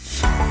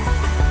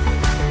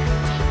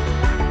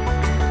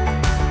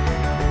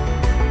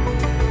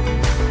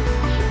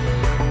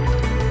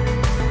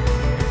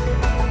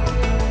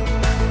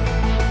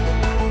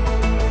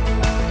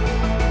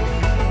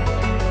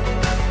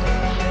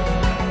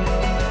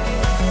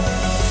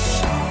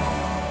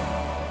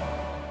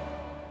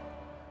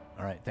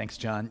Thanks,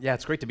 John. Yeah,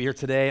 it's great to be here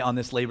today on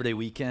this Labor Day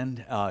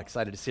weekend.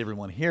 Excited to see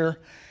everyone here.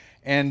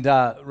 And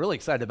really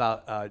excited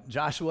about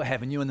Joshua,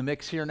 having you in the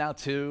mix here now,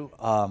 too.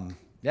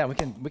 Yeah, we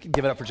can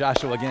give it up for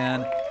Joshua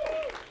again.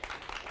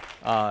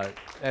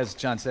 As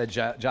John said,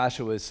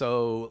 Joshua is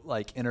so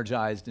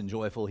energized and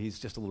joyful. He's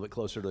just a little bit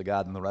closer to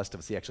God than the rest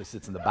of us. He actually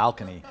sits in the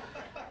balcony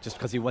just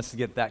because he wants to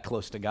get that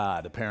close to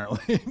God,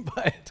 apparently.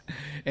 But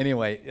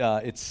anyway,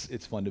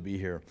 it's fun to be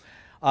here.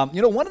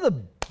 One of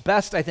the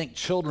best, I think,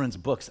 children's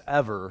books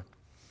ever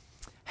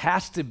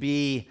has to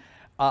be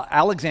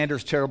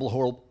Alexander's Terrible,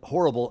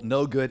 Horrible,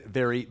 No Good,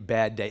 Very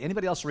Bad Day.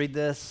 Anybody else read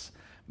this?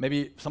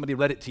 Maybe somebody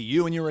read it to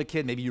you when you were a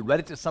kid. Maybe you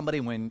read it to somebody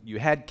when you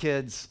had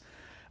kids.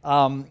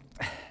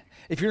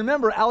 If you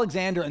remember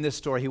Alexander in this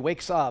story, he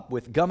wakes up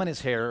with gum in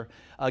his hair,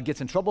 gets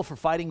in trouble for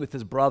fighting with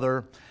his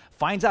brother,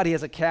 finds out he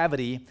has a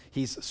cavity.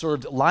 He's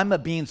served lima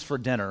beans for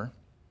dinner.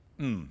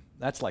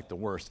 That's like the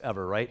worst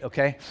ever, right?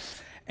 Okay.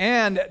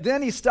 And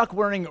then he's stuck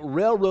wearing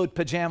railroad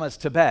pajamas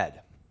to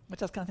bed,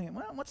 which I was kind of thinking,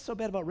 well, what's so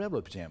bad about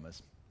railroad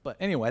pajamas? But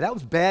anyway, that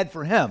was bad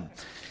for him.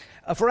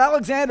 For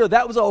Alexander,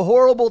 that was a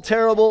horrible,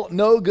 terrible,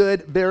 no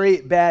good, very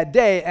bad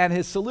day. And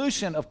his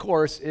solution, of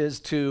course, is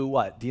to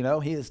what? Do you know?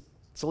 His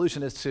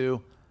solution is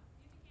to,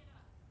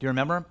 do you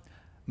remember?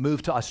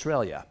 Move to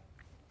Australia.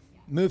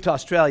 Move to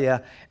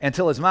Australia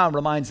until his mom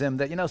reminds him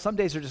that, some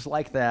days are just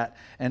like that,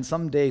 and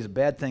some days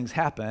bad things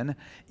happen,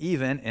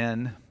 even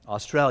in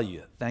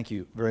Australia. Thank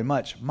you very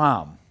much,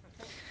 Mom.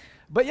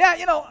 But yeah,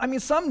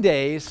 some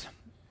days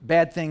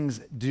bad things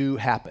do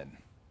happen.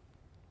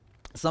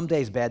 Some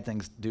days bad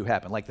things do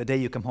happen, like the day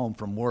you come home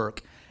from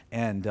work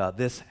and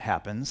this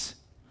happens.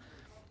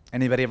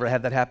 Anybody ever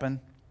had that happen?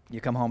 You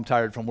come home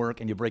tired from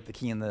work and you break the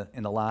key in the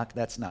lock.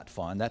 That's not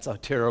fun. That's a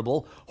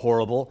terrible,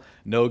 horrible,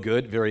 no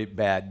good, very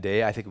bad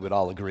day. I think we would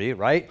all agree,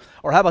 right?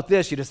 Or how about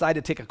this? You decide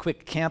to take a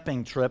quick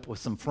camping trip with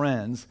some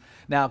friends.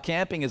 Now,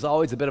 camping is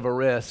always a bit of a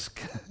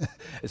risk,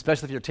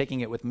 especially if you're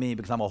taking it with me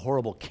because I'm a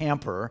horrible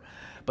camper.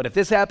 But if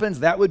this happens,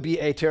 that would be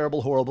a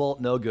terrible, horrible,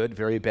 no good,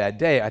 very bad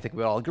day. I think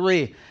we all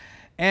agree.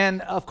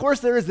 And of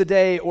course, there is the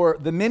day or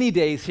the many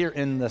days here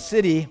in the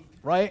city,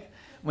 right?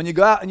 When you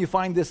go out and you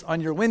find this on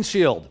your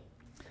windshield.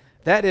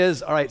 That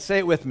is, all right, say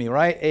it with me,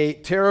 right? A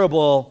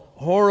terrible,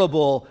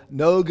 horrible,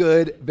 no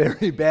good,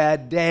 very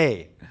bad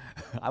day.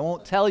 I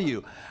won't tell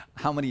you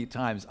how many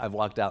times I've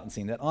walked out and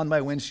seen that on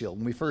my windshield.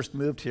 When we first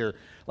moved here,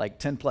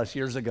 10 plus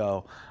years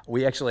ago,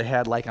 we actually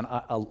had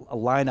a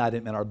line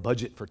item in our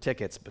budget for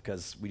tickets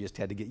because we just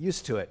had to get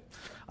used to it.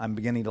 I'm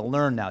beginning to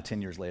learn now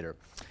 10 years later.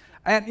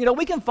 And,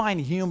 we can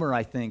find humor,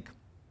 I think,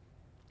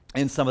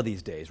 in some of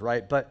these days,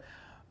 right? But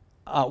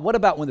what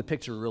about when the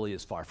picture really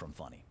is far from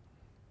funny?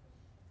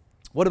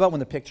 What about when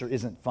the picture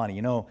isn't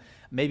funny?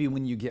 Maybe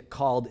when you get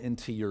called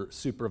into your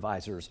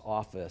supervisor's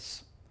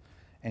office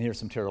and hear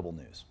some terrible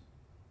news.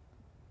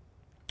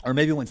 Or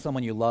maybe when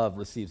someone you love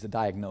receives a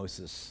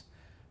diagnosis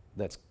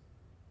that's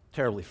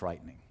terribly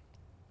frightening.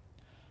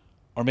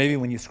 Or maybe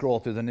when you scroll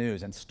through the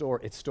news and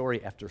it's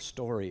story after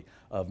story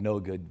of no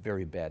good,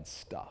 very bad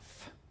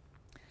stuff.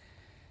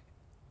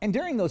 And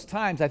during those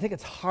times, I think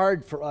it's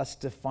hard for us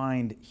to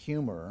find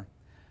humor,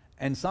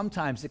 and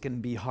sometimes it can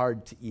be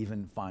hard to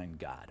even find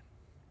God.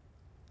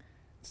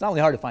 It's not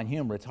only hard to find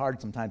humor, it's hard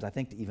sometimes, I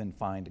think, to even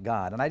find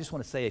God. And I just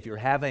want to say, if you're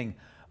having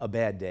a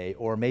bad day,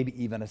 or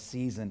maybe even a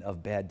season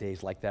of bad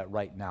days like that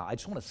right now, I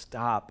just want to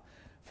stop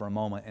for a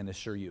moment and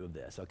assure you of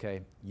this, okay?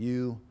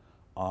 You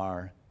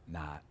are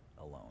not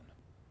alone.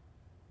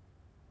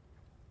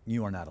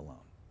 You are not alone.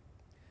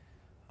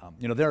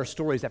 There are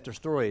stories after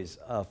stories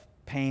of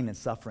pain and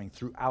suffering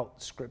throughout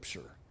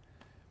Scripture.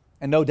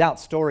 And no doubt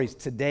stories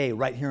today,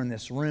 right here in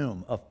this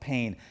room, of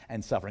pain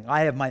and suffering.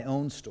 I have my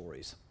own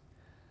stories.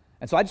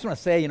 And so I just want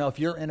to say, if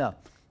you're in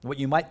what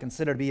you might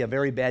consider to be a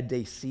very bad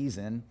day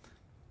season,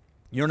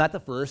 you're not the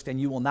first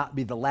and you will not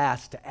be the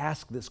last to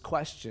ask this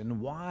question: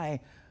 why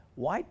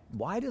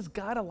does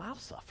God allow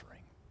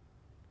suffering?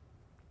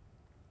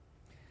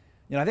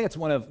 I think it's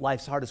one of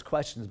life's hardest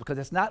questions because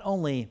it's not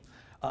only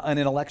an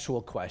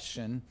intellectual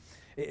question,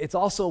 it's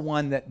also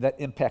one that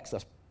impacts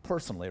us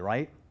personally,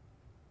 right?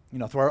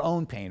 Through our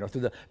own pain or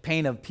through the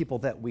pain of people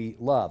that we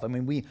love. I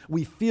mean,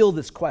 we feel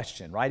this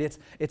question, right?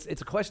 It's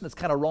a question that's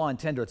kind of raw and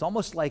tender. It's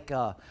almost like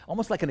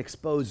an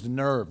exposed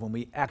nerve when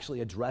we actually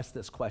address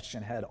this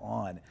question head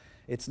on.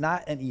 It's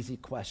not an easy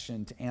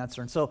question to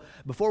answer. And so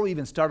before we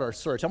even start our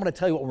search, I'm going to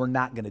tell you what we're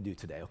not going to do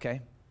today,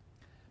 okay?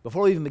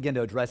 Before we even begin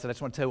to address it, I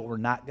just want to tell you what we're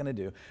not going to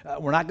do.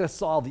 We're not going to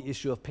solve the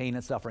issue of pain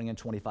and suffering in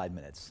 25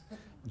 minutes.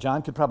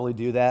 John could probably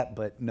do that,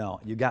 but no,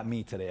 you got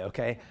me today,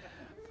 okay?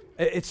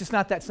 It's just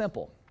not that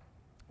simple.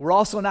 We're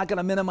also not going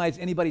to minimize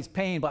anybody's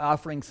pain by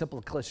offering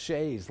simple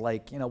cliches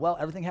like,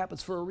 everything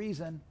happens for a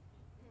reason.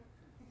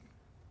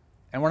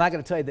 And we're not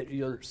going to tell you that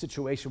your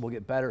situation will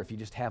get better if you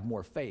just have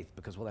more faith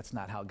because, that's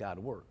not how God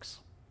works.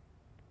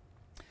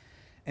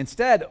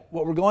 Instead,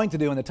 what we're going to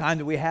do in the time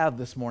that we have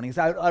this morning is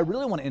I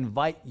really want to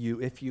invite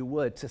you, if you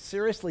would, to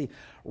seriously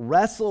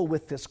wrestle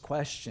with this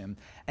question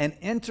and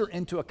enter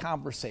into a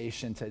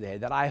conversation today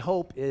that I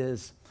hope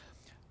is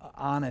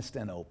honest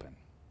and open.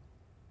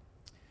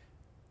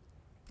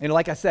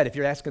 Like I said, if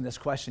you're asking this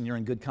question, you're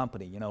in good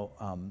company.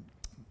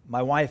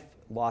 My wife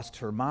lost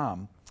her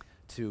mom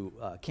to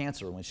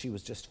cancer when she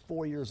was just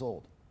 4 years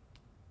old.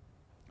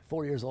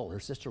 4 years old. Her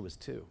sister was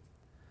 2.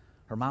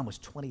 Her mom was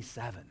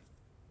 27.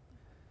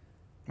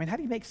 I mean, how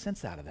do you make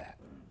sense out of that?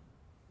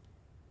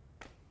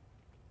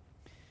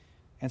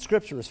 And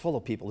Scripture is full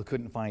of people who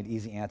couldn't find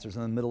easy answers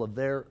in the middle of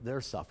their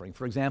suffering.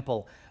 For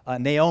example,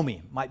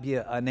 Naomi might be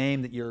a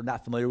name that you're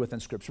not familiar with in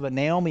Scripture, but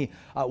Naomi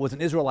was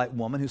an Israelite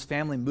woman whose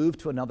family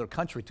moved to another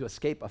country to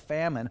escape a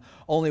famine.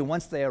 Only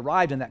once they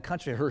arrived in that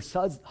country, her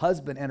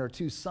husband and her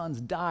 2 sons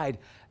died,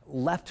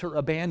 left her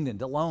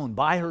abandoned, alone,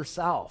 by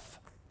herself.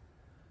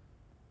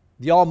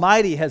 The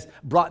Almighty has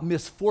brought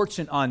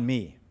misfortune on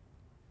me,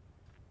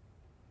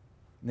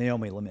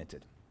 Naomi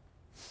lamented.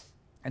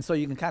 And so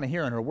you can kind of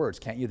hear in her words,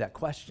 can't you, that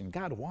question,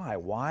 God,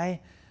 why?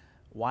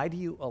 Why do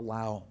you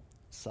allow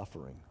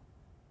suffering?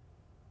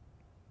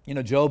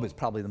 Job is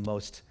probably the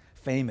most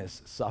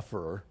famous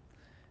sufferer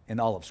in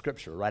all of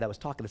Scripture, right? I was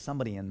talking to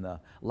somebody in the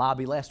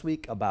lobby last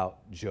week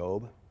about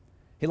Job.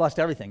 He lost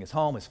everything, his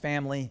home, his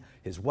family,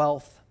 his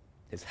wealth,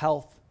 his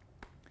health.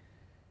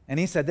 And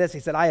he said this, he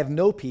said, I have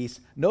no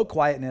peace, no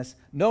quietness,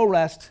 no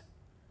rest,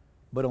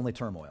 but only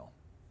turmoil.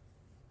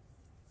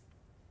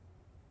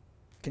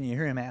 Can you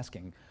hear him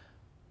asking,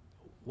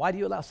 why do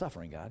you allow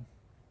suffering, God?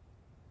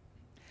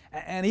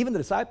 And even the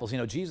disciples,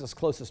 Jesus'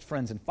 closest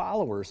friends and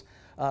followers,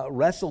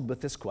 wrestled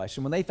with this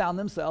question. When they found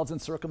themselves in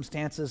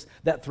circumstances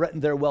that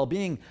threatened their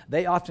well-being,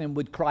 they often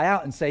would cry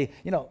out and say,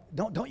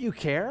 don't you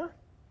care?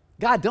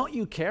 God, don't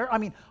you care? I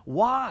mean,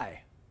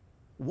 why?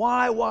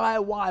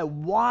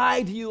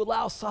 Why do you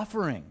allow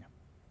suffering?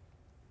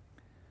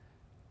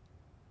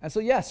 And so,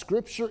 yes,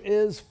 Scripture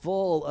is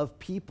full of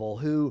people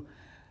who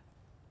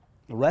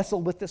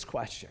wrestle with this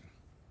question.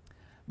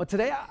 But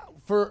today,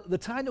 for the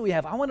time that we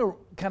have, I want to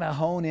kind of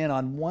hone in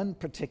on one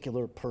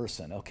particular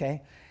person,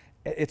 okay?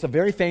 It's a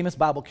very famous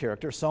Bible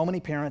character. So many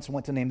parents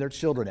want to name their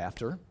children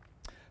after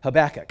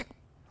Habakkuk.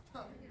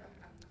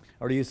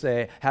 Or do you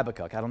say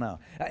Habakkuk? I don't know.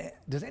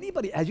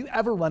 Has you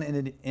ever run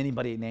into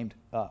anybody named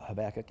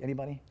Habakkuk?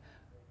 Anybody?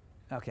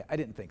 Okay, I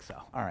didn't think so.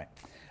 All right.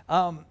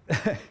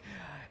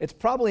 It's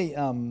probably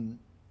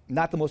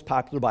not the most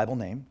popular Bible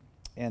name.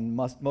 And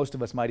most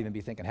of us might even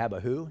be thinking,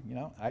 Habba who?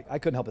 I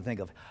couldn't help but think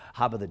of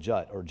Habba the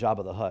Jut or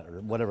Jabba the Hutt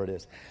or whatever it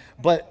is.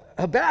 But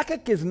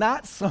Habakkuk is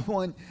not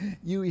someone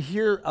you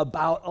hear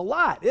about a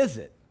lot, is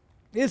it?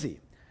 Is he?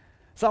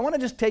 So I want to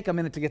just take a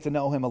minute to get to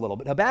know him a little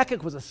bit.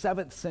 Habakkuk was a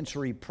 7th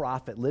century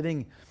prophet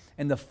living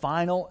in the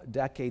final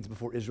decades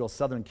before Israel's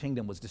southern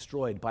kingdom was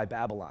destroyed by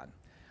Babylon.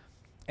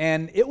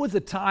 And it was a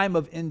time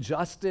of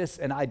injustice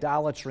and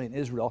idolatry in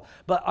Israel.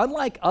 But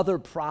unlike other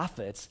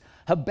prophets,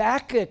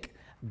 Habakkuk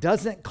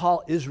doesn't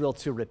call Israel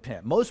to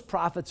repent. Most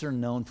prophets are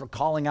known for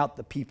calling out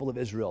the people of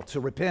Israel to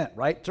repent,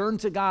 right? Turn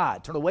to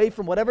God, turn away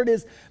from whatever it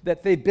is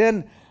that they've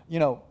been,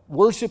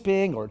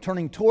 worshiping or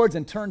turning towards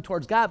and turn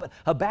towards God. But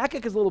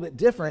Habakkuk is a little bit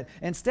different.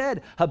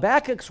 Instead,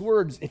 Habakkuk's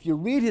words, if you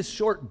read his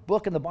short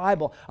book in the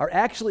Bible, are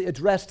actually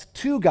addressed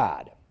to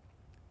God.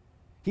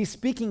 He's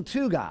speaking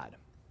to God.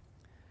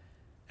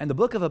 And the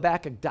book of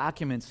Habakkuk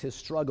documents his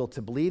struggle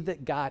to believe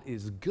that God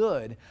is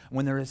good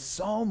when there is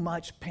so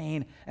much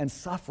pain and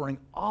suffering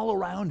all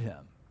around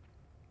him.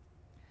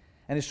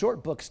 And his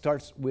short book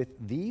starts with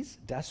these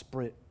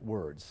desperate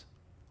words,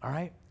 all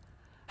right?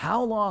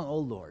 How long, O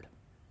Lord,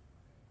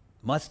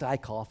 must I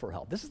call for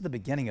help? This is the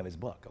beginning of his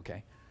book,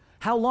 okay?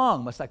 How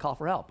long must I call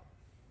for help?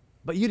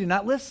 But you do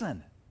not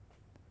listen.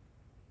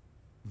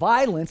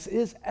 Violence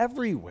is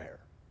everywhere.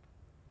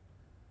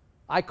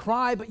 I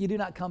cry, but you do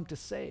not come to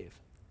save.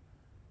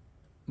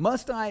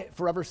 Must I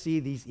forever see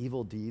these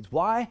evil deeds?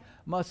 Why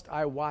must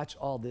I watch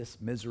all this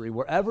misery?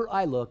 Wherever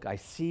I look, I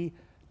see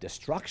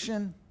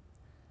destruction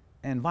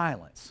and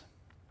violence.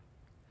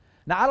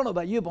 Now, I don't know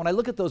about you, but when I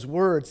look at those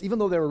words, even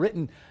though they were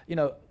written,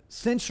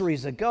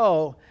 centuries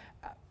ago,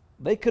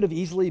 they could have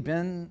easily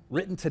been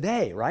written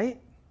today, right?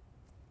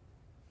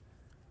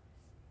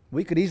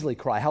 We could easily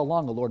cry, how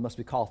long, O Lord, must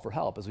we call for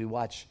help, as we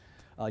watch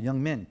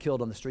young men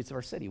killed on the streets of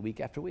our city week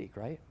after week,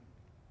 right?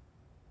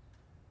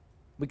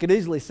 We could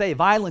easily say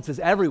violence is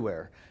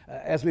everywhere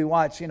as we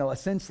watch, a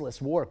senseless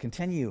war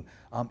continue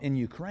in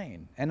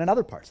Ukraine and in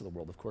other parts of the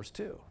world, of course,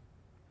 too.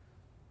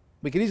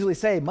 We could easily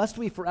say, must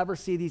we forever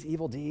see these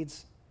evil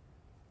deeds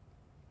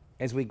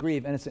as we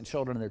grieve innocent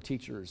children and their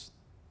teachers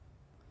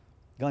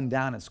gunned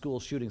down in school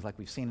shootings like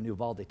we've seen in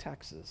Uvalde,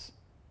 Texas?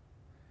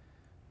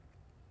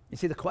 You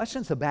see, the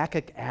questions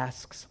Habakkuk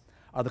asks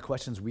are the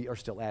questions we are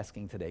still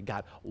asking today.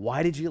 God,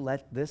 why did you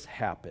let this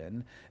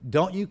happen?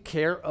 Don't you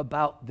care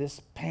about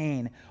this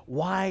pain?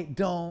 Why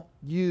don't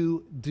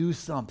you do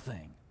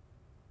something?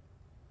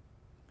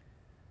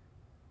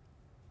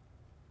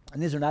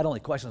 And these are not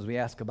only questions we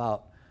ask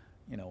about,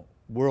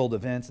 world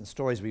events and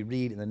stories we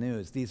read in the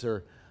news. These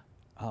are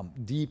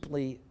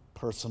deeply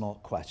personal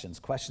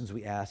questions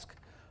we ask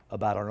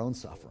about our own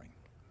suffering.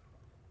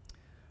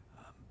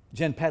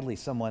 Jen Pedley,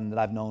 someone that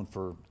I've known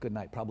for, good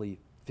night, probably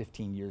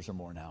 15 years or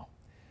more now.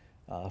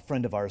 A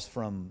friend of ours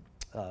from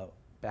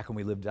back when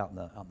we lived out in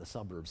the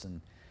suburbs.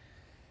 And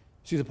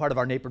She was a part of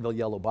our Naperville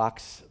Yellow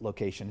Box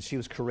location. She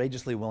was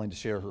courageously willing to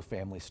share her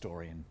family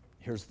story, and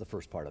here's the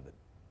first part of it.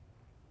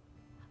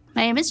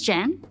 My name is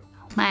Jen.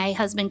 My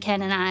husband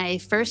Ken and I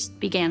first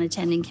began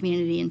attending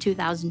community in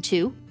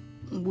 2002.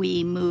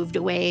 We moved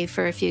away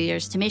for a few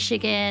years to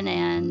Michigan,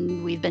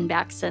 and we've been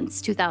back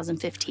since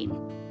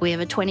 2015. We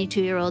have a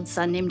 22-year-old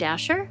son named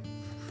Asher,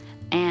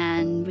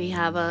 and we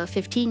have a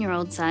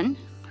 15-year-old son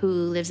who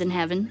lives in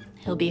heaven.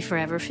 He'll be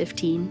forever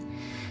 15.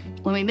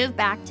 When we moved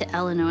back to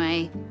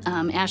Illinois,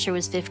 Asher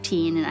was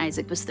 15 and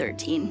Isaac was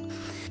 13.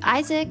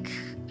 Isaac,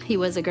 he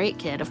was a great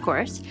kid, of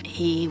course.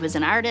 He was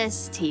an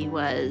artist, he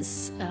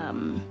was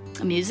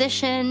a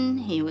musician,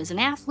 he was an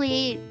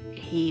athlete,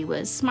 he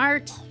was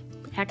smart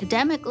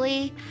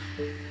academically.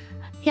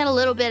 He had a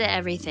little bit of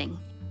everything.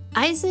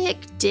 Isaac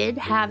did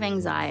have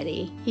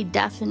anxiety. He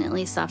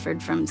definitely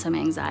suffered from some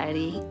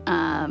anxiety.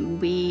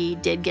 We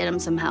did get him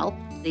some help.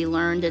 He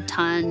learned a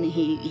ton.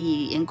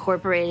 He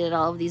incorporated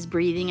all of these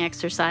breathing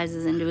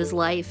exercises into his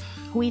life.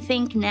 We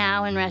think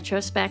now in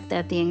retrospect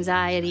that the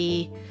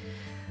anxiety,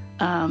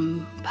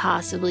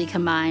 possibly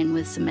combined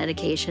with some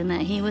medication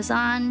that he was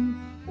on,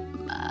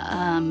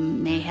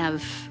 may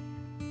have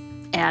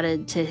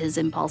added to his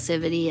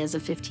impulsivity as a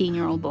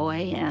 15-year-old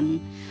boy. And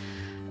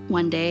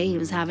one day he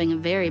was having a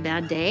very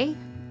bad day,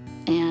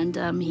 and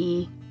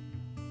he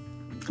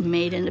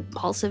made an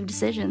impulsive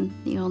decision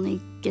you only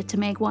get to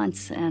make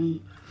once, and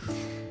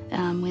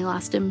we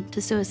lost him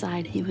to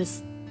suicide. He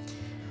was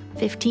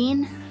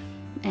 15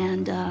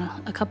 and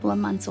a couple of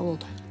months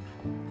old.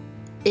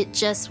 It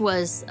just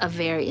was a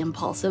very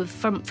impulsive,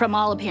 from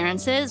all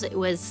appearances, it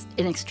was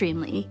an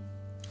extremely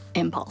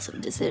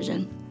impulsive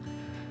decision.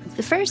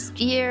 The first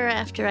year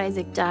after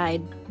Isaac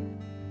died,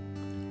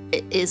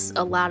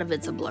 a lot of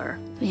it's a blur.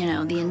 You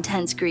know, the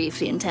intense grief,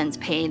 the intense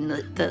pain,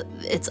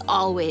 it's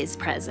always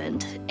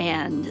present.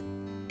 And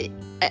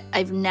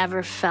I've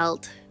never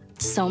felt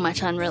so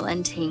much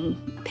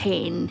unrelenting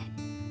pain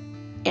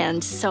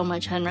and so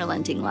much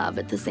unrelenting love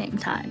at the same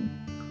time.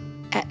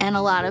 And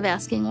a lot of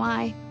asking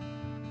why.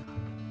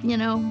 You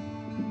know,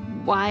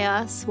 why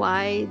us?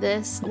 Why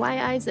this? Why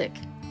Isaac?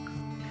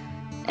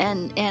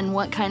 And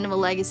what kind of a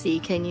legacy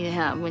can you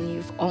have when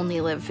you've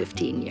only lived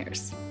 15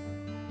 years?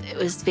 It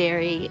was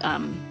very,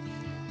 it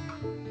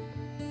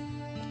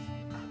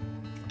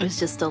was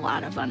just a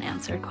lot of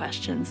unanswered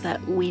questions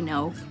that we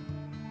know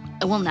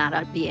will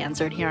not be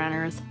answered here on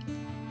earth.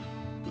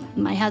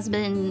 My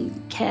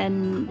husband,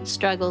 Ken,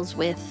 struggles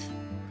with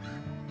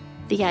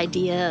the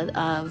idea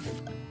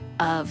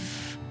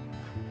of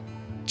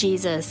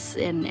Jesus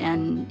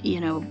and you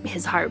know,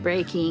 his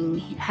heartbreaking,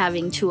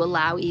 having to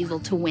allow evil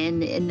to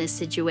win in this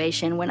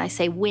situation. When I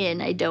say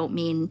win, I don't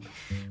mean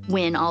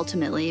win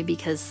ultimately,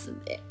 because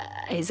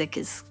Isaac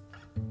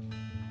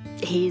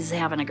he's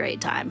having a great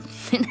time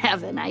in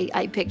heaven.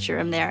 I picture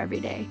him there every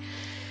day.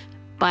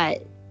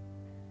 But,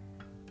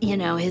 you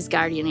know, his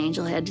guardian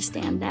angel had to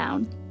stand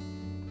down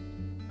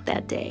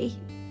that day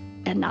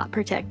and not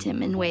protect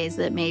him in ways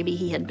that maybe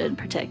he had been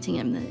protecting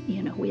him that,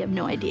 you know, we have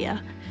no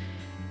idea.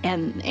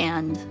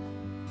 And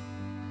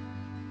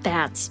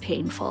that's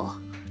painful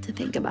to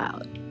think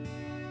about,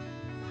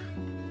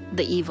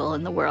 the evil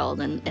in the world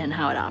and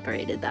how it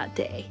operated that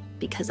day,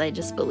 because I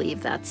just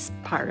believe that's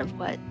part of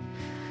what,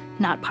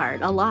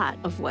 a lot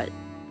of what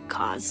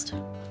caused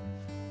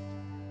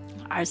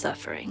our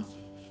suffering.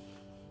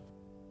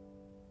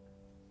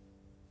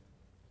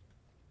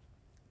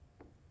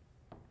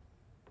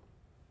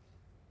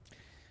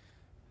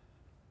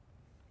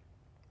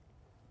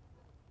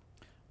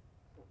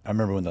 I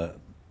remember when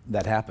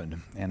that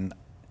happened, and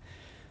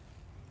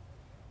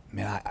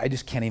man, I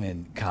just can't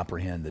even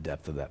comprehend the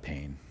depth of that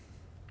pain.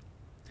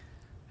 I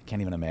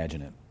can't even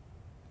imagine it.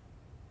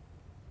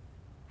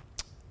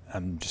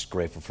 I'm just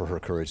grateful for her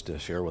courage to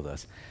share with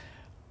us.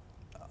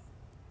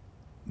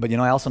 But you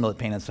know, I also know that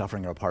pain and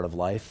suffering are a part of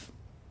life.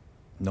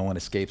 No one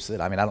escapes it.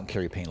 I mean, I don't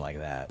carry pain like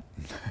that.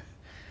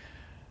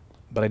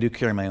 But I do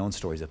carry my own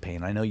stories of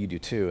pain. I know you do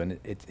too. And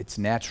it's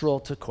natural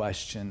to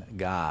question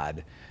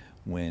God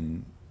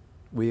when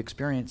we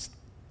experience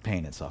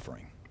pain and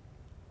suffering.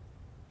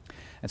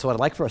 And so what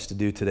I'd like for us to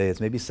do today is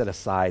maybe set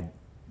aside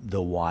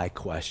the why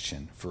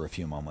question for a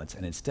few moments,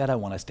 and instead I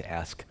want us to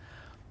ask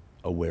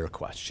a where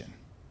question.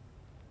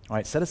 All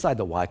right, set aside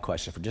the why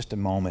question for just a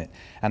moment,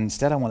 and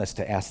instead I want us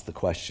to ask the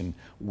question,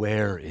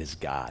 where is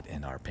God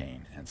in our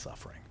pain and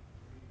suffering?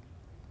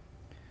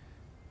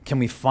 Can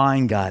we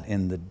find God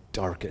in the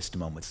darkest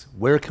moments?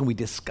 Where can we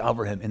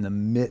discover him in the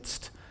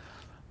midst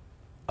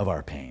of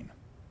our pain?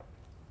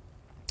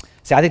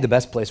 See, I think the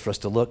best place for us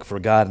to look for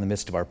God in the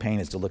midst of our pain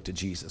is to look to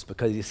Jesus,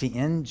 because you see,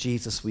 in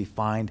Jesus we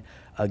find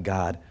a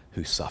God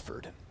who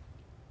suffered.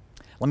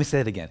 Let me say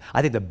it again.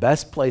 I think the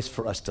best place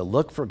for us to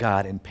look for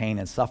God in pain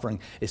and suffering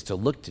is to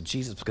look to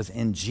Jesus, because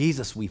in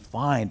Jesus we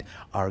find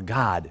our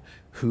God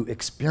who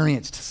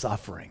experienced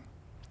suffering.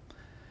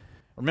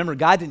 Remember,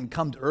 God didn't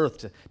come to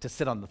earth to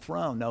sit on the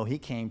throne. No, he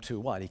came to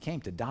what? He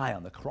came to die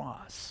on the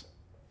cross.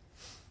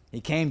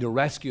 He came to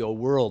rescue a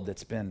world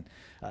that's been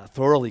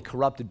thoroughly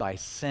corrupted by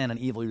sin and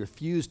evil. He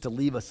refused to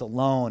leave us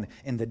alone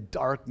in the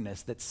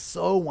darkness that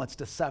so wants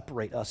to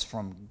separate us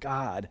from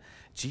God.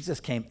 Jesus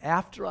came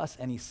after us,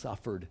 and he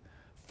suffered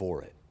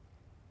for it.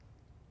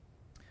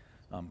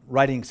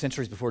 Writing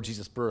centuries before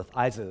Jesus' birth,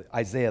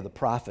 Isaiah the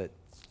prophet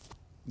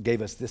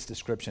gave us this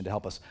description to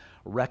help us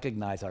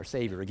recognize our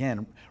Savior.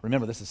 Again,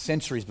 remember, this is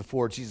centuries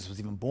before Jesus was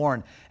even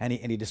born, and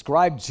he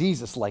described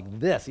Jesus like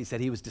this. He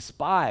said he was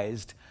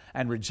despised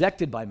and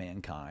rejected by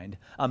mankind,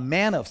 a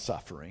man of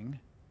suffering,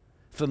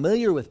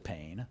 familiar with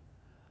pain,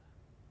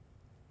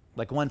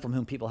 like one from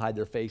whom people hide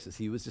their faces.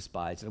 He was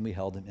despised, and we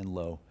held him in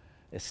low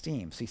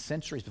esteem. See,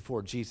 centuries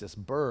before Jesus'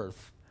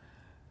 birth,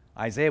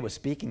 Isaiah was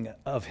speaking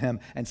of him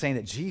and saying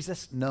that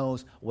Jesus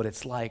knows what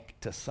it's like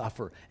to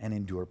suffer and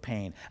endure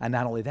pain. And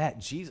not only that,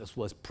 Jesus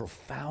was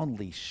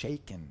profoundly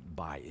shaken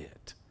by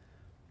it.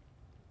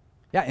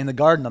 Yeah, in the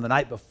garden on the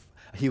night before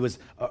he was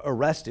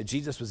arrested,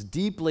 Jesus was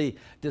deeply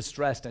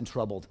distressed and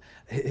troubled.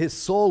 His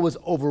soul was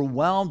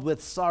overwhelmed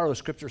with sorrow,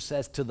 Scripture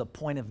says, to the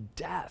point of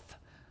death.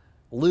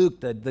 Luke,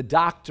 the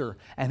doctor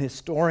and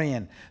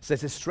historian,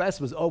 says his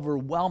stress was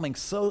overwhelming,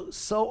 so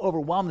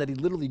overwhelming that he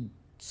literally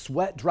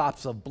sweat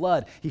drops of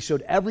blood. He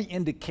showed every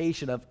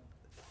indication of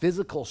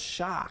physical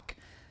shock.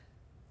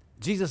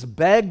 Jesus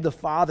begged the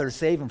Father to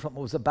save him from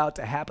what was about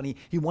to happen.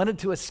 He wanted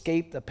to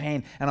escape the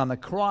pain. And on the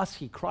cross,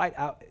 he cried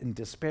out in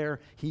despair.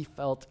 He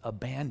felt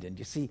abandoned.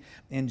 You see,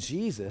 in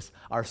Jesus,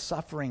 our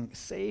suffering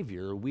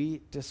Savior,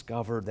 we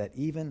discover that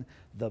even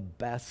the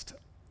best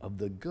of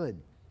the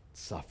good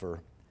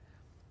suffer.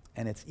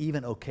 And it's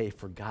even okay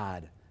for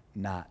God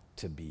not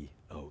to be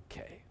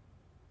okay.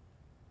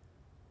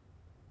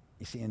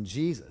 You see, in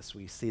Jesus,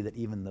 we see that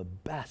even the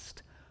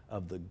best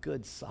of the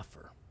good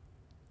suffer.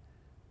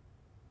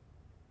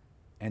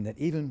 And that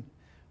even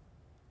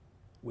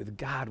with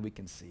God, we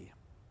can see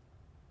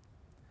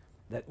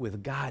that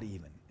with God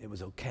even, it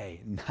was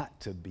okay not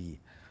to be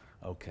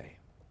okay.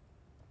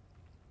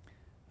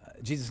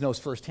 Jesus knows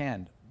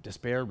firsthand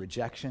despair,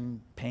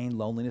 rejection, pain,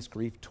 loneliness,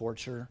 grief,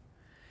 torture.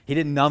 He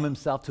didn't numb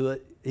himself to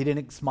it. He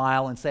didn't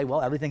smile and say,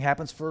 well, everything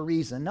happens for a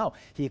reason. No,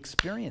 he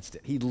experienced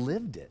it. He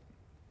lived it.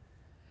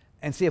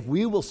 And see, if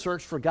we will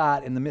search for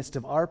God in the midst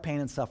of our pain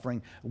and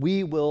suffering,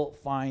 we will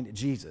find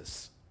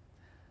Jesus.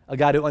 A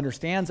God who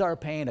understands our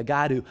pain, a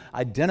God who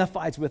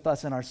identifies with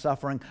us in our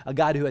suffering, a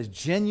God who has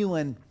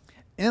genuine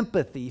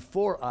empathy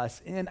for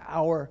us in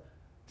our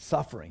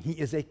suffering. He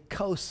is a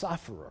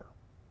co-sufferer.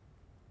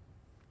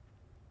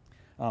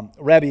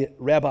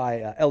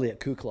 Rabbi Elliot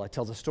Kukla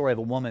tells a story of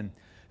a woman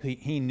who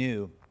he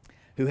knew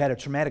who had a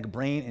traumatic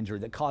brain injury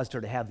that caused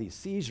her to have these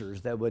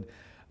seizures that would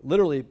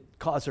literally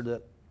cause her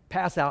to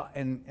pass out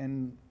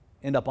and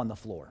end up on the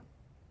floor.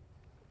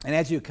 And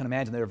as you can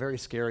imagine, they were very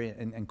scary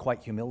and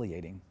quite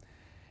humiliating.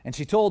 And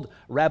she told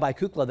Rabbi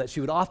Kukla that she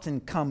would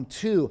often come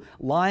to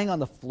lying on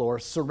the floor,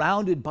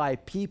 surrounded by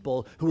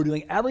people who were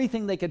doing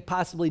everything they could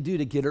possibly do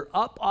to get her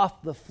up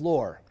off the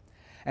floor.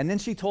 And then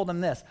she told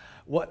them this: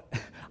 what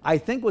I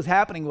think was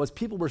happening was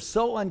people were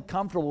so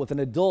uncomfortable with an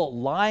adult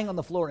lying on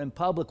the floor in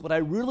public. What I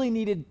really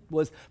needed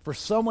was for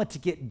someone to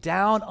get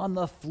down on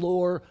the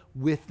floor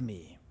with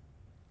me.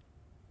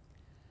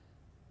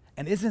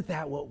 And isn't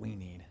that what we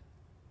need?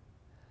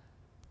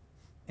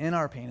 In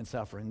our pain and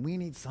suffering, we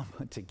need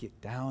someone to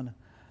get down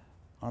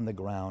on the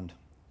ground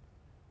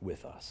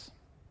with us.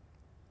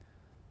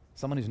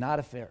 Someone who's not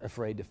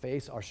afraid to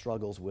face our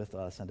struggles with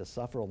us and to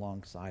suffer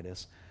alongside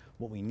us.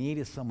 What we need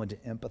is someone to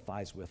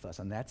empathize with us,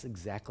 and that's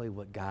exactly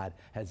what God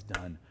has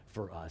done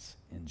for us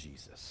in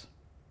Jesus.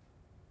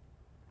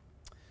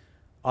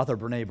 Author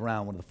Brene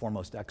Brown, one of the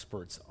foremost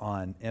experts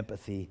on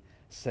empathy,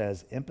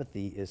 says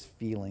empathy is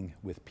feeling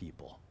with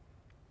people.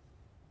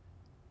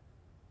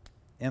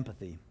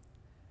 Empathy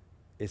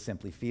is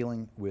simply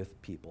feeling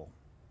with people.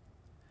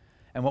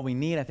 And what we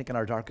need, I think, in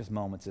our darkest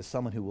moments is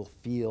someone who will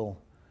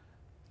feel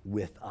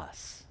with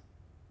us.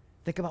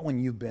 Think about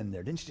when you've been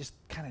there. Didn't you just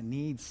kind of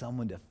need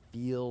someone to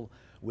feel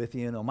with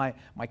you? You know, my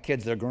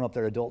kids, they're grown up,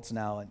 they're adults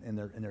now in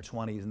their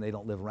 20s, and they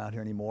don't live around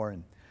here anymore.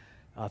 And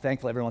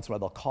thankfully, every once in a while,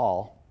 they'll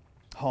call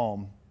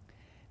home.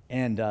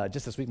 And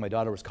just this week, my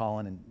daughter was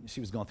calling, and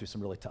she was going through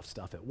some really tough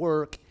stuff at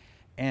work.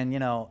 And, you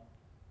know,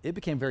 it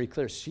became very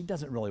clear she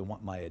doesn't really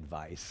want my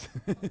advice.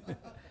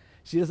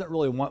 She doesn't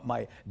really want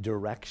my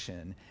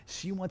direction.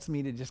 She wants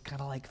me to just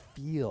kind of like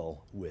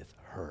feel with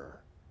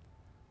her.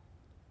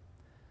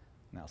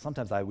 Now,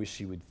 sometimes I wish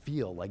she would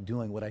feel like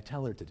doing what I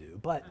tell her to do,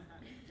 but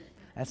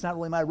that's not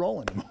really my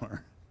role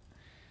anymore.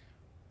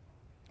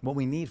 What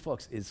we need,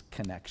 folks, is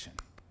connection.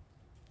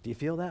 Do you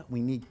feel that?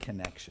 We need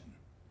connection.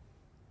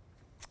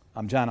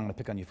 John, I'm going to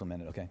pick on you for a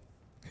minute, okay?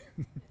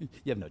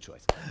 You have no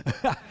choice.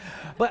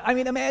 But I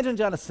mean, imagine,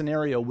 John, a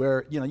scenario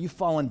where, you know, you've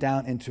fallen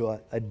down into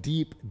a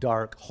deep,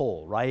 dark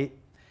hole, right?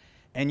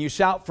 And you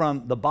shout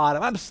from the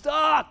bottom, I'm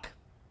stuck!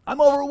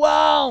 I'm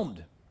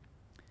overwhelmed!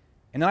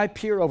 And then I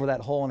peer over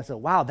that hole and I say,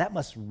 wow, that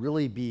must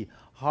really be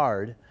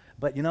hard.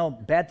 But, you know,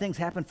 bad things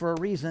happen for a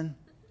reason.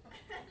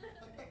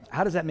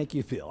 How does that make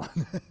you feel?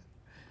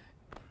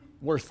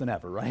 Worse than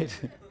ever, right?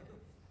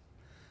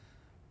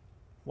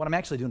 what I'm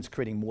actually doing is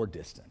creating more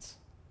distance,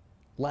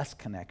 less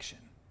connection.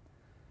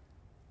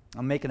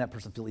 I'm making that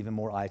person feel even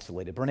more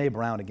isolated. Brené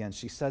Brown, again,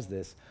 she says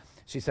this.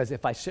 She says,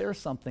 if I share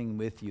something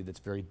with you that's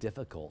very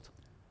difficult,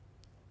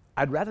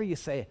 I'd rather you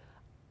say,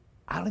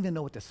 I don't even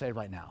know what to say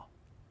right now.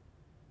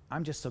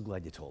 I'm just so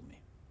glad you told me.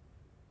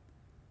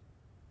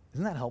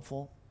 Isn't that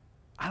helpful?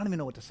 I don't even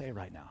know what to say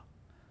right now.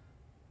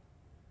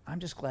 I'm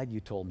just glad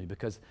you told me,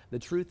 because the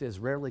truth is,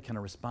 rarely can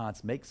a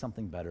response make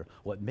something better.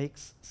 What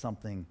makes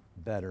something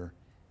better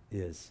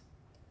is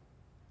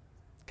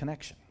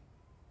connection.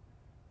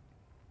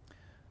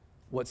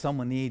 What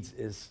someone needs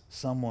is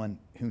someone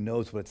who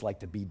knows what it's like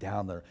to be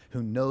down there,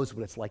 who knows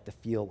what it's like to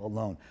feel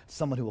alone,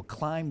 someone who will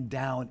climb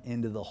down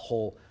into the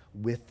hole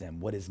with them.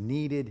 What is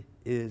needed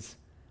is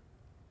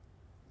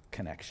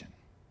connection.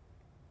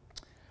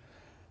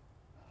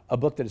 A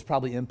book that has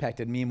probably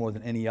impacted me more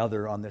than any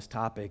other on this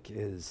topic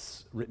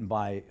is written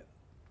by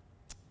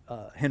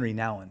Henry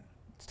Nouwen.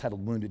 It's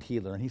titled Wounded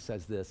Healer, and he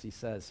says this. He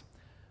says,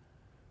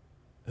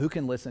 who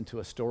can listen to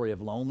a story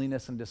of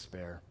loneliness and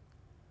despair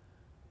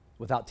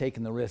without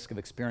taking the risk of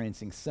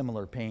experiencing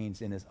similar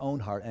pains in his own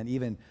heart and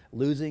even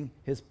losing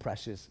his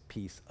precious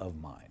peace of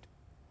mind?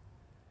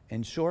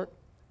 In short,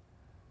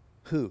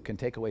 who can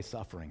take away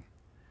suffering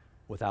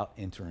without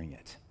entering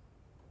it?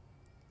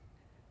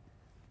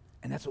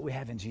 And that's what we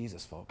have in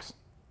Jesus, folks.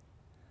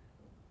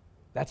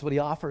 That's what he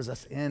offers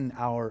us in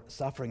our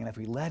suffering. And if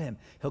we let him,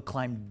 he'll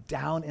climb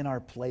down in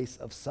our place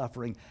of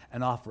suffering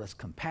and offer us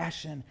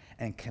compassion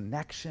and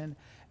connection.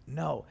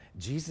 No,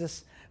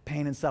 Jesus'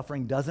 pain and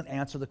suffering doesn't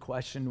answer the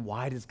question,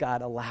 why does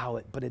God allow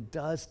it? But it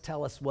does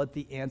tell us what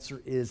the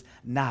answer is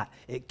not.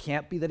 It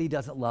can't be that he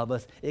doesn't love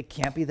us. It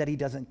can't be that he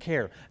doesn't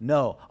care.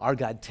 No, our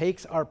God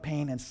takes our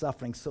pain and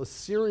suffering so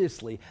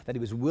seriously that he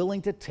was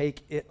willing to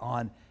take it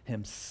on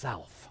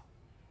himself.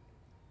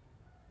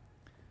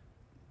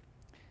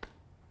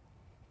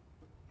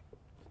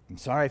 I'm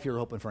sorry if you're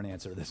hoping for an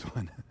answer to this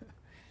one.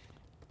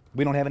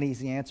 We don't have any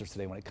easy answers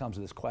today when it comes to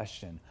this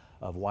question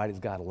of why does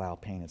God allow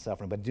pain and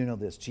suffering. But do know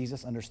this,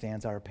 Jesus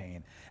understands our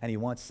pain, and he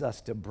wants us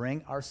to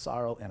bring our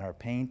sorrow and our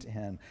pain to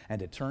him and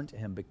to turn to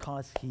him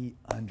because he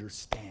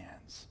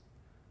understands.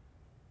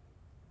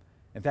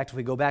 In fact, if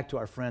we go back to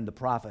our friend, the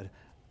prophet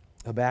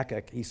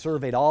Habakkuk, he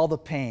surveyed all the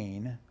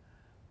pain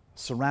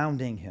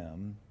surrounding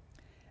him,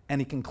 and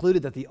he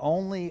concluded that the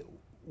only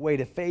way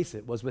to face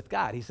it was with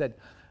God. He said,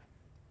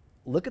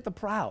 look at the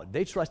proud.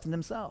 They trust in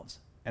themselves,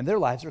 and their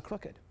lives are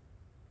crooked.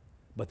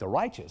 But the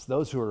righteous,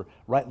 those who are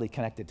rightly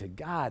connected to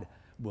God,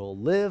 will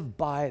live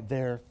by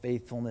their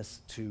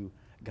faithfulness to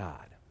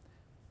God.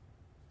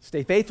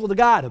 Stay faithful to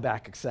God,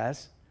 Habakkuk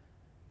says.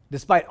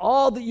 Despite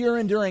all that you're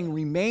enduring,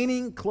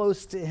 remaining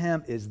close to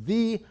him is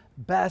the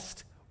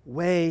best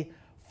way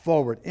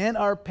forward. In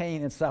our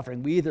pain and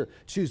suffering, we either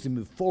choose to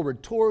move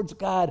forward towards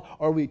God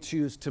or we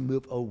choose to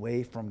move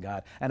away from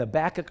God. And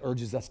Habakkuk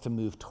urges us to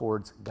move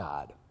towards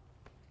God.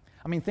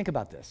 I mean, think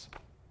about this.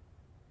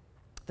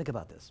 Think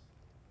about this.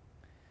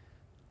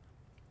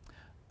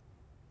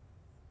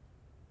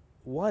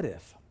 What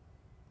if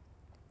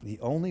the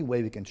only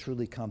way we can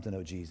truly come to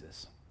know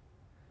Jesus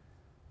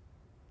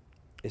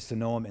is to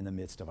know him in the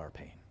midst of our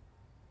pain?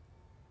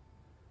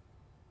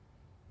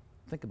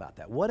 Think about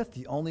that. What if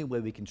the only way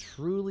we can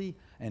truly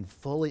and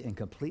fully and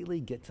completely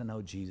get to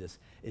know Jesus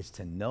is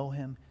to know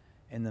him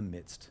in the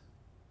midst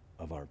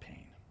of our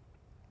pain?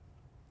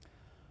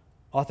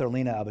 Author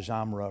Lena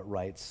Abajamra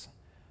writes,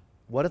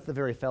 what if the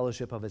very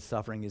fellowship of his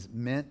suffering is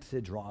meant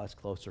to draw us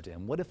closer to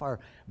him? What if our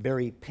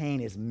very pain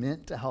is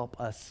meant to help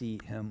us see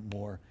him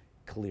more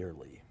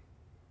clearly?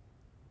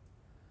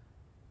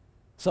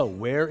 So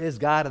where is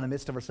God in the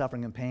midst of our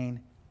suffering and pain?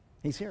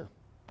 He's here,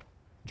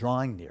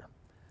 drawing near.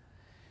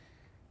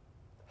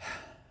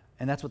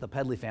 And that's what the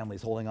Pedley family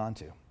is holding on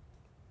to.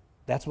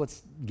 That's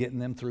what's getting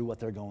them through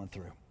what they're going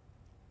through.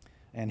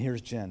 And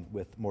here's Jen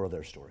with more of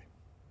their story.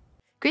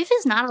 Grief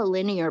is not a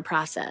linear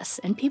process,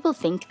 and people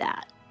think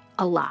that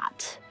a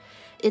lot.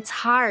 It's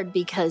hard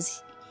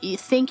because you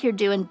think you're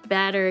doing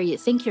better, you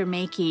think you're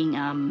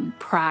making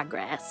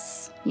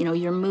progress,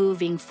 you're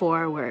moving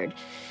forward,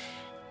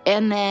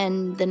 and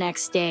then the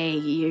next day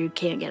you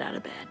can't get out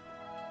of bed.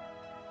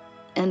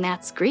 And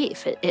that's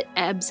grief. It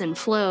ebbs and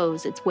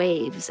flows, it's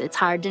waves. It's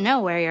hard to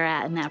know where you're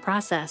at in that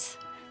process.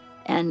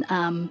 And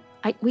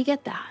we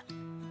get that.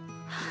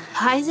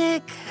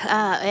 Isaac,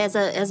 as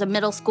a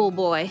middle school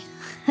boy,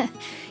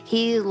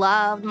 he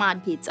loved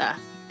Mod Pizza.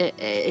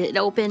 It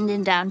opened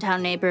in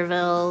downtown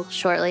Naperville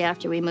shortly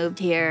after we moved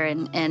here,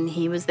 and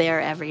he was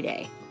there every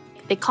day.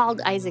 They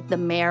called Isaac the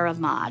mayor of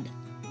Mod,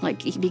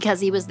 because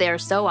he was there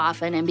so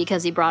often and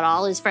because he brought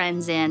all his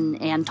friends in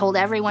and told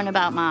everyone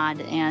about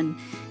Mod, and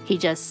he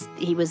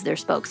was their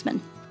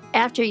spokesman.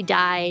 After he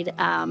died,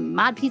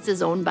 Mod Pizza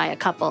is owned by a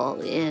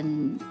couple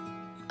in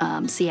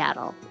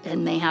Seattle,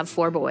 and they have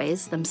 4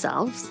 boys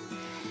themselves.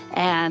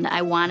 And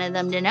I wanted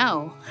them to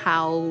know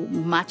how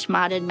much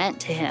Mod had meant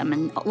to him.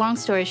 And long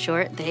story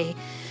short, they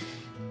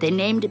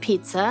named a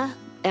pizza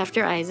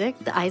after Isaac,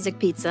 the Isaac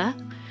Pizza.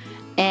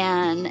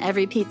 And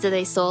every pizza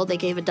they sold, they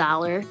gave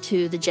 $1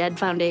 to the Jed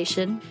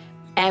Foundation.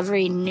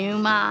 Every new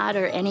mod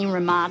or any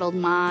remodeled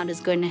mod is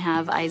going to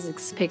have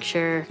Isaac's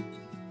picture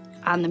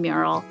on the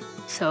mural.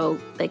 So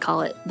they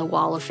call it the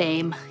Wall of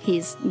Fame.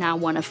 He's now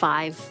one of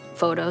 5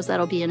 photos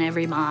that'll be in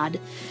every mod.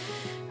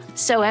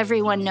 So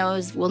everyone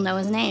will know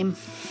his name.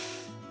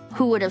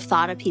 Who would have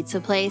thought a pizza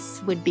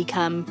place would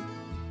become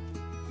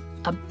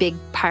a big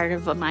part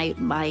of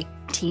my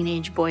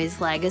teenage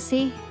boy's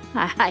legacy?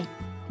 I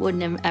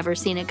wouldn't have ever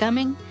seen it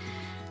coming,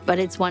 but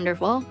it's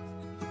wonderful.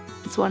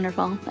 It's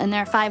wonderful. And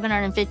there are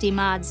 550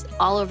 mods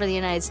all over the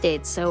United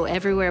States, so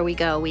everywhere we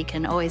go, we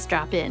can always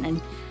drop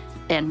in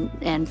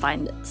and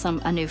find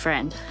a new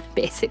friend,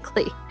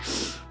 basically,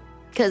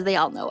 because they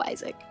all know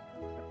Isaac.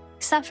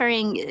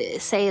 Suffering,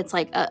 say it's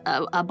like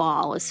a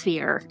ball, a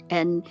sphere,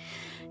 and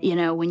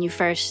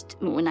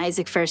when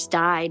Isaac first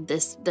died,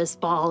 this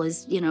ball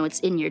is, it's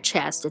in your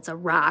chest. It's a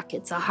rock.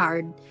 It's a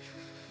hard,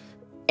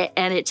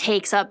 and it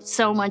takes up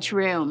so much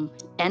room,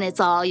 and it's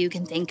all you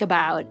can think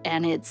about,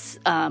 and it's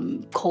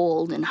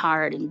cold and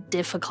hard and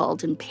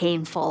difficult and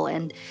painful,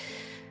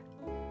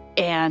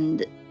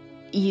 and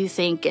you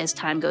think as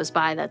time goes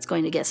by that's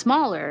going to get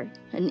smaller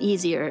and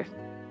easier,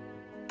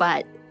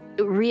 but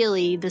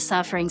really the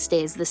suffering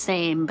stays the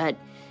same. But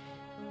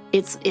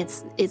it's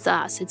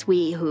us, it's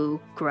we who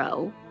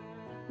grow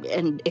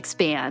and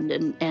expand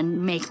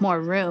and make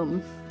more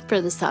room for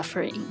the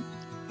suffering.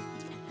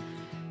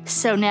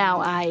 So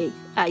now I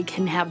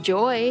can have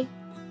joy,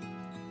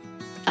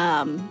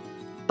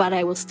 but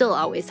I will still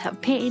always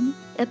have pain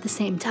at the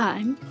same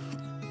time.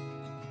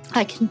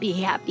 I can be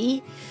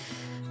happy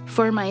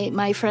for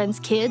my friends'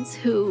 kids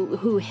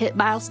who hit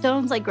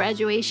milestones like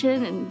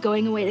graduation and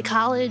going away to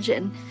college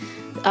and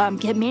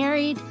get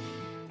married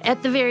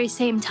at the very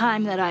same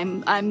time that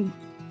I'm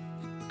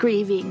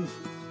grieving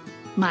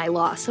my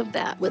loss of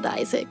that with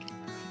Isaac.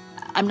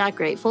 I'm not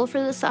grateful for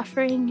the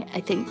suffering.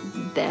 I think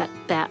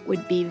that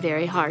would be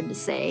very hard to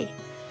say.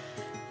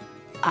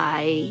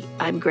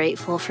 I'm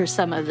grateful for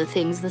some of the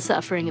things the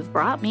suffering have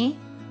brought me.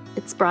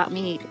 It's brought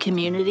me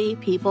community,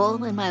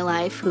 people in my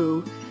life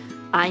who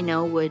I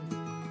know would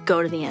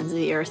go to the ends of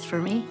the earth for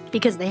me,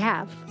 because they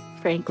have,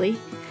 frankly.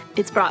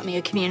 It's brought me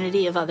a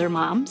community of other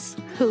moms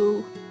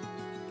who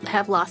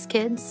have lost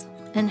kids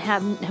and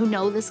who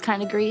know this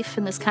kind of grief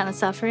and this kind of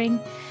suffering.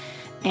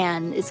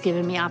 And it's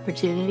given me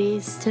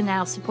opportunities to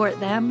now support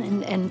them,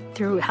 and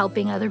through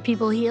helping other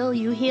people heal,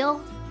 you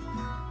heal.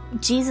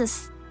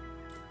 Jesus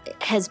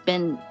has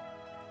been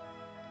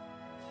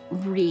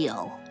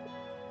real.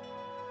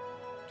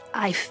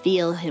 I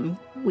feel him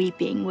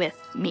weeping with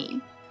me.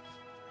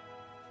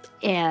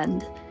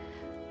 And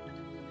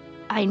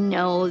I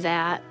know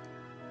that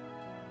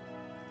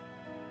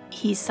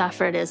he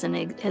suffered as an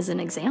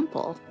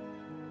example,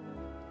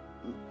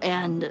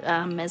 and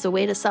as a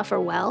way to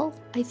suffer well,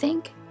 I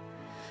think.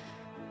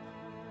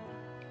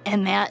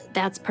 And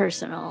that's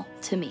personal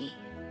to me.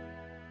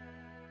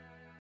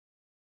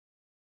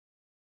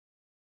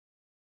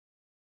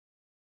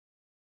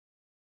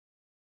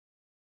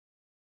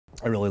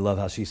 I really love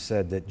how she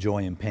said that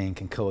joy and pain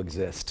can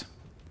coexist.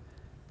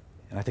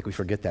 And I think we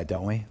forget that,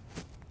 don't we?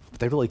 But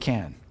they really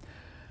can.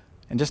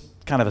 And just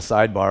kind of a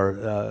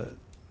sidebar,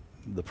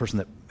 the person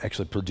that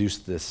actually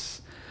produced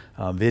this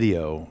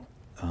video,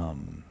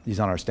 he's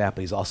on our staff,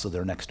 but he's also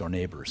their next door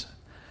neighbors.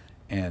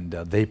 And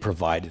they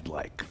provided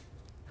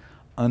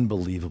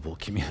unbelievable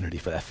community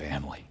for that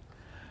family,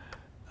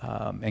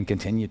 and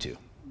continue to,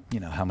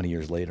 how many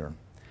years later.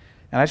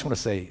 And I just want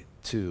to say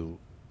too,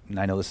 and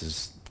I know this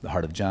is the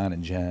heart of John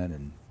and Jen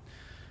and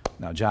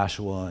now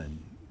Joshua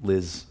and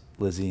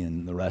Lizzie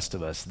and the rest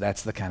of us,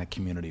 that's the kind of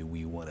community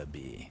we want to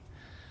be.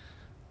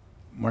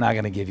 We're not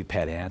going to give you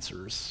pat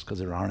answers because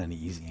there aren't any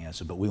easy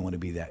answers, but we want to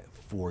be that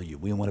for you.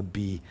 We want to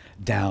be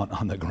down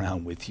on the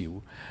ground with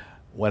you,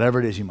 whatever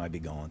it is you might be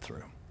going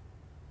through.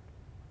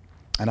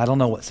 And I don't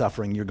know what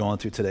suffering you're going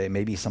through today.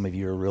 Maybe some of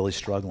you are really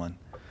struggling.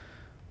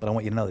 But I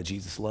want you to know that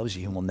Jesus loves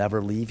you and will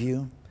never leave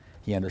you.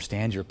 He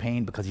understands your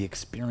pain because he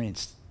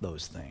experienced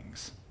those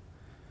things.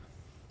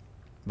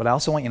 But I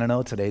also want you to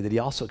know today that he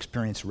also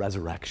experienced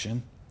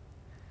resurrection.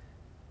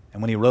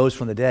 And when he rose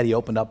from the dead, he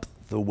opened up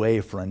the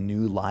way for a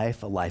new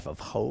life, a life of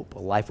hope, a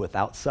life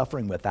without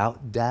suffering,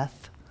 without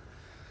death.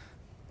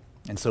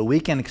 And so we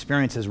can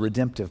experience his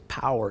redemptive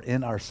power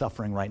in our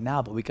suffering right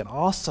now, but we can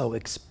also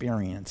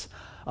experience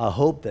a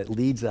hope that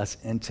leads us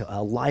into a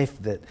life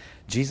that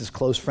Jesus'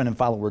 close friend and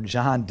follower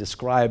John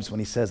describes when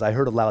he says, I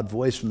heard a loud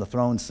voice from the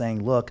throne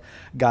saying, look,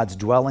 God's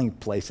dwelling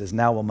place is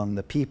now among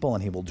the people,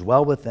 and he will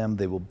dwell with them.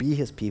 They will be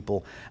his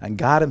people, and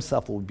God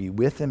himself will be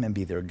with them and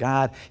be their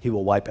God. He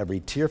will wipe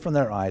every tear from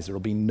their eyes. There will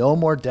be no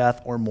more death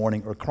or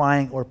mourning or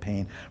crying or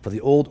pain, for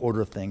the old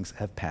order of things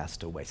have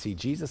passed away. See,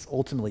 Jesus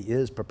ultimately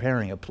is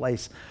preparing a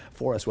place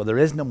for us where there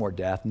is no more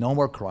death, no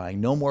more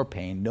crying, no more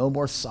pain, no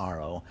more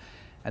sorrow.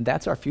 And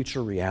that's our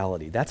future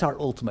reality. That's our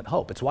ultimate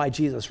hope. It's why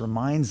Jesus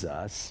reminds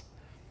us,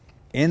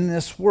 in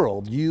this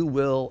world, you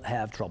will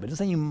have trouble. He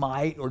doesn't say you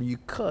might or you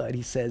could.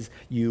 He says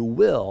you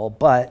will,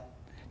 but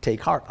take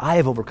heart. I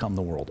have overcome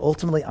the world.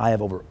 Ultimately, I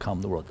have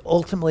overcome the world.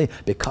 Ultimately,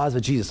 because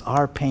of Jesus,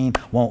 our pain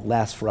won't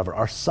last forever.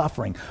 Our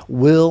suffering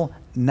will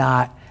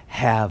not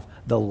have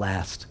the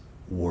last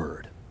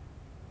word.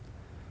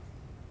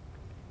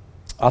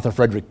 Author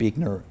Frederick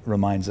Buechner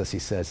reminds us, he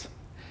says,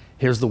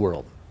 here's the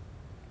world.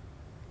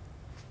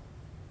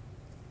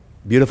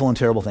 Beautiful and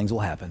terrible things will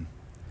happen.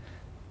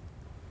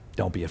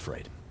 Don't be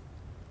afraid.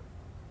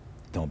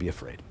 Don't be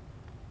afraid.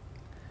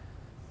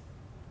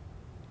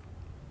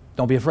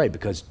 Don't be afraid,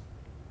 because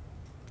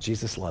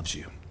Jesus loves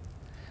you.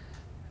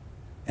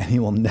 And he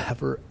will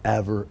never,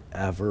 ever,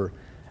 ever,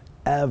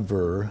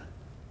 ever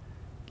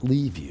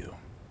leave you.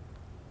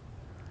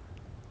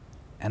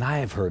 And I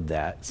have heard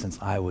that since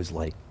I was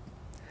like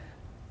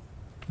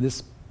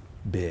this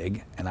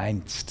big, and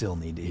I still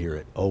need to hear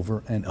it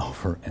over and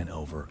over and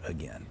over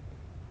again.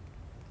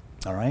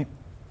 All right?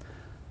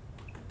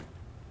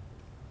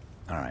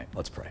 All right,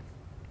 let's pray.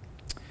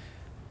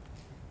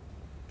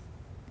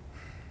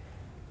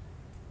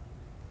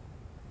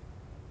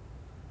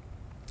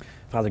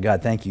 Father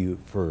God, thank you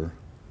for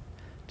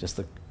just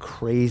the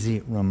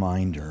crazy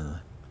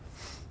reminder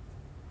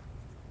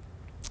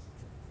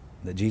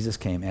that Jesus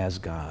came as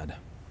God.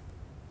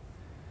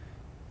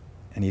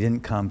 And he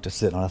didn't come to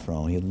sit on a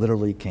throne. He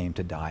literally came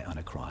to die on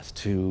a cross,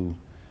 to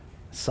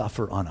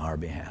suffer on our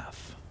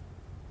behalf.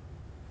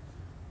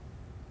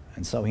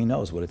 And so he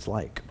knows what it's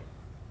like.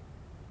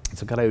 And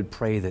so God, I would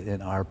pray that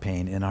in our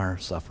pain, in our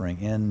suffering,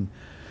 in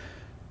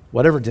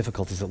whatever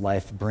difficulties that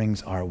life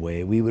brings our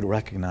way, we would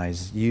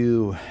recognize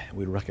you,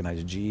 we would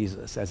recognize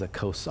Jesus as a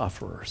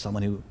co-sufferer,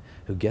 someone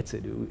who gets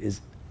it, who is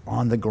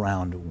on the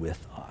ground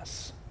with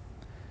us.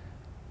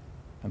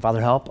 And Father,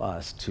 help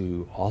us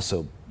to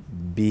also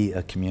be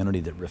a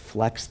community that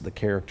reflects the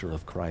character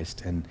of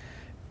Christ and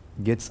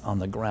gets on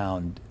the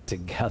ground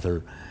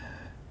together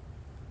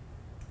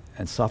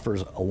and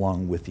suffers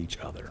along with each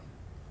other.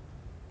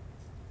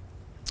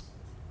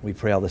 We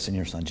pray all this in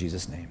your Son,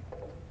 Jesus' name.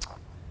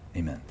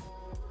 Amen.